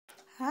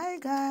Hi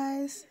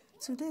guys,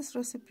 today's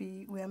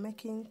recipe we are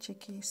making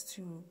chicken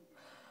stew.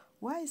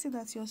 Why is it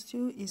that your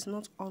stew is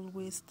not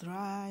always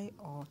dry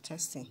or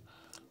tasty?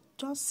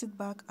 Just sit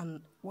back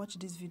and watch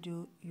this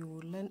video. You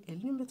will learn a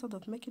new method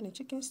of making a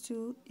chicken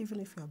stew.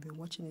 Even if you have been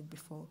watching it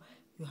before,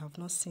 you have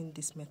not seen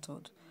this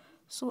method.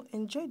 So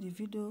enjoy the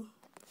video.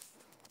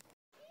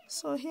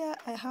 So here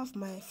I have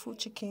my full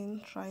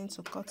chicken, trying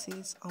to cut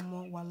it.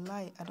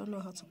 Wallahi, I don't know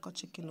how to cut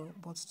chicken,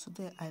 but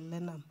today I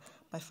learn them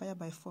by fire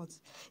by force.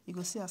 You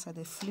go see as I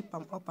flip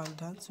them up and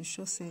down to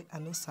show say I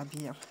know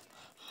sabi am.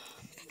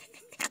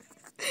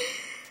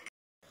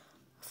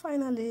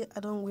 Finally, I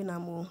don't win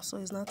am, so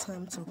it's now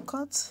time to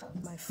cut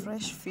my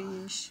fresh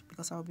fish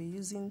because I'll be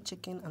using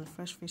chicken and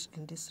fresh fish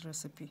in this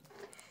recipe.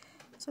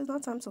 So it's now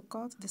time to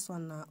cut. This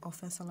one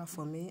offensala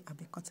for me. I've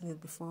been cutting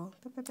it before.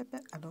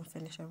 I don't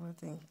finish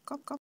everything. Cut.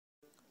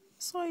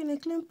 So in a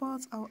clean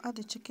pot, I'll add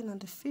the chicken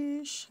and the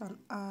fish and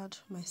add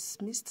my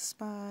mixed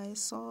spice,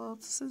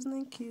 salt,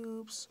 seasoning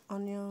cubes,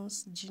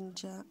 onions,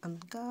 ginger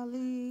and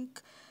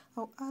garlic.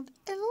 I'll add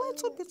a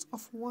little bit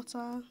of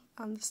water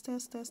and stir.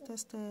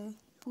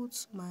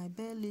 Put my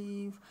bay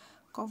leaf,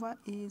 cover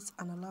it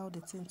and allow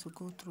the thing to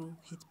go through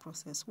heat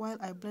process while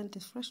I blend the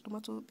fresh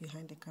tomato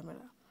behind the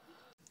camera.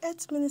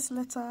 8 minutes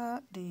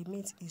later, the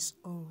meat is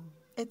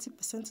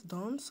 80%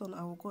 done, so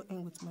I will go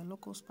in with my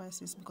local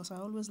spices because I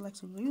always like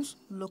to use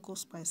local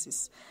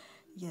spices.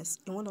 Yes,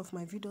 in one of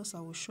my videos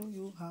I will show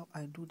you how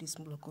I do these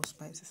local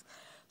spices.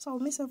 So I'll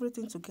mix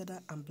everything together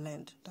and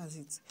blend. That's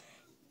it.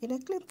 In a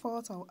clean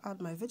pot, I'll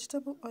add my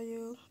vegetable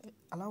oil,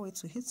 allow it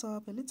to heat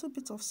up, a little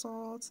bit of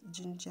salt,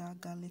 ginger,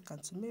 garlic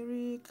and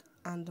turmeric,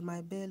 and my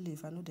bay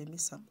leaf. I know they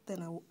mix up.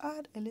 Then I will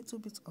add a little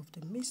bit of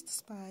the mixed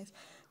spice,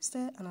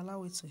 stir and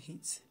allow it to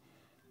heat.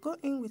 Go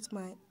in with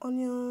my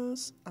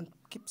onions and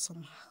keep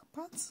some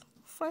parts,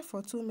 fry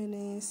for 2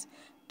 minutes.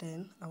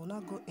 Then I will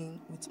now go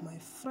in with my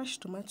fresh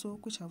tomato,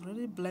 which I've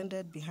already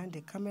blended behind the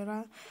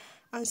camera,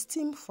 and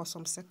steam for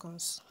some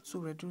seconds to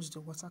reduce the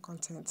water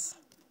content.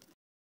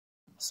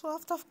 So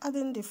after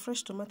adding the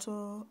fresh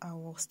tomato, I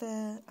will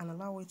stir and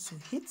allow it to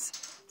heat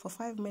for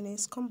 5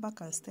 minutes. Come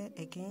back and stir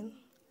again.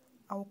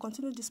 I will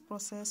continue this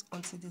process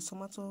until the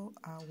tomato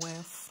are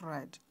well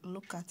fried.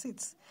 Look at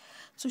it.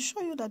 To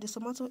show you that the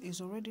tomato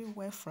is already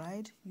well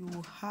fried, you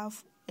will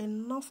have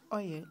enough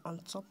oil on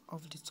top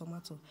of the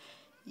tomato.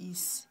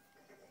 It's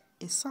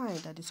a sign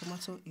that the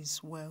tomato is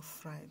well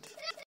fried.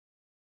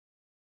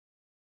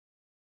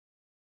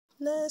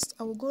 Next,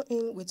 I will go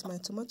in with my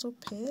tomato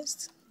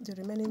paste, the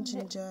remaining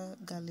ginger,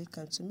 garlic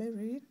and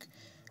turmeric,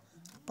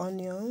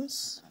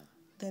 onions,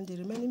 then the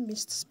remaining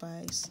mixed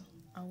spice.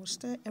 I will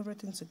stir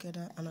everything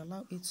together and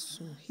allow it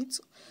to heat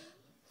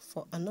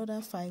for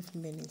another 5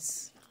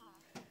 minutes.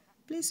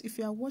 Please, if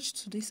you are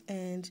watched to this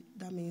end,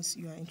 that means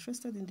you are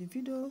interested in the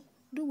video.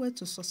 Do well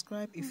to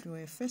subscribe if you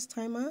are a first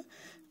timer,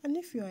 and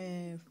if you are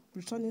a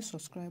returning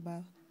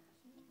subscriber,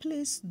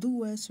 please do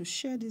well to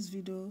share this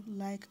video,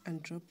 like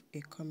and drop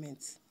a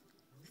comment.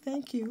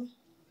 Thank you.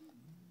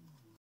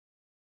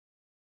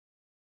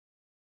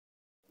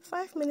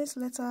 5 minutes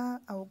later,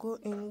 I will go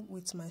in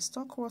with my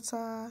stock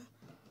water,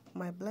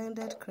 my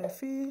blended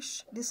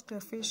crayfish. This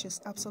crayfish is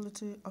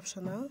absolutely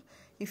optional.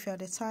 If you are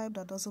the type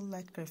that doesn't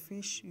like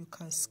crayfish, you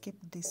can skip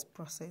this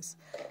process.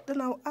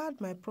 Then I'll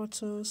add my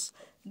proteins,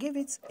 give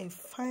it a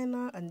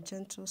final and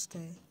gentle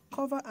stir,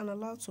 cover and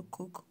allow to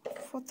cook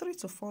for 3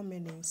 to 4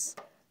 minutes,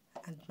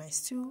 and my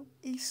stew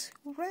is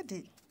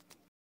ready.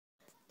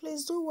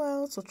 Please do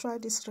well to try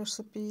this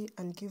recipe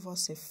and give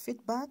us a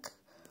feedback.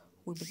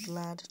 We'll be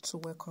glad to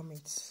welcome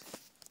it.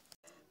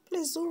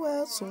 Please do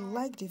well to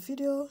like the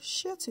video,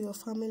 share to your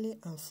family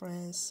and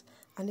friends.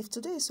 And if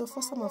today is your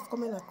first time of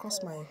coming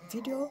across my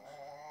video,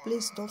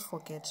 please don't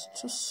forget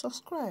to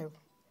subscribe.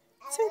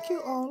 Thank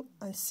you all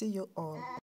and see you all.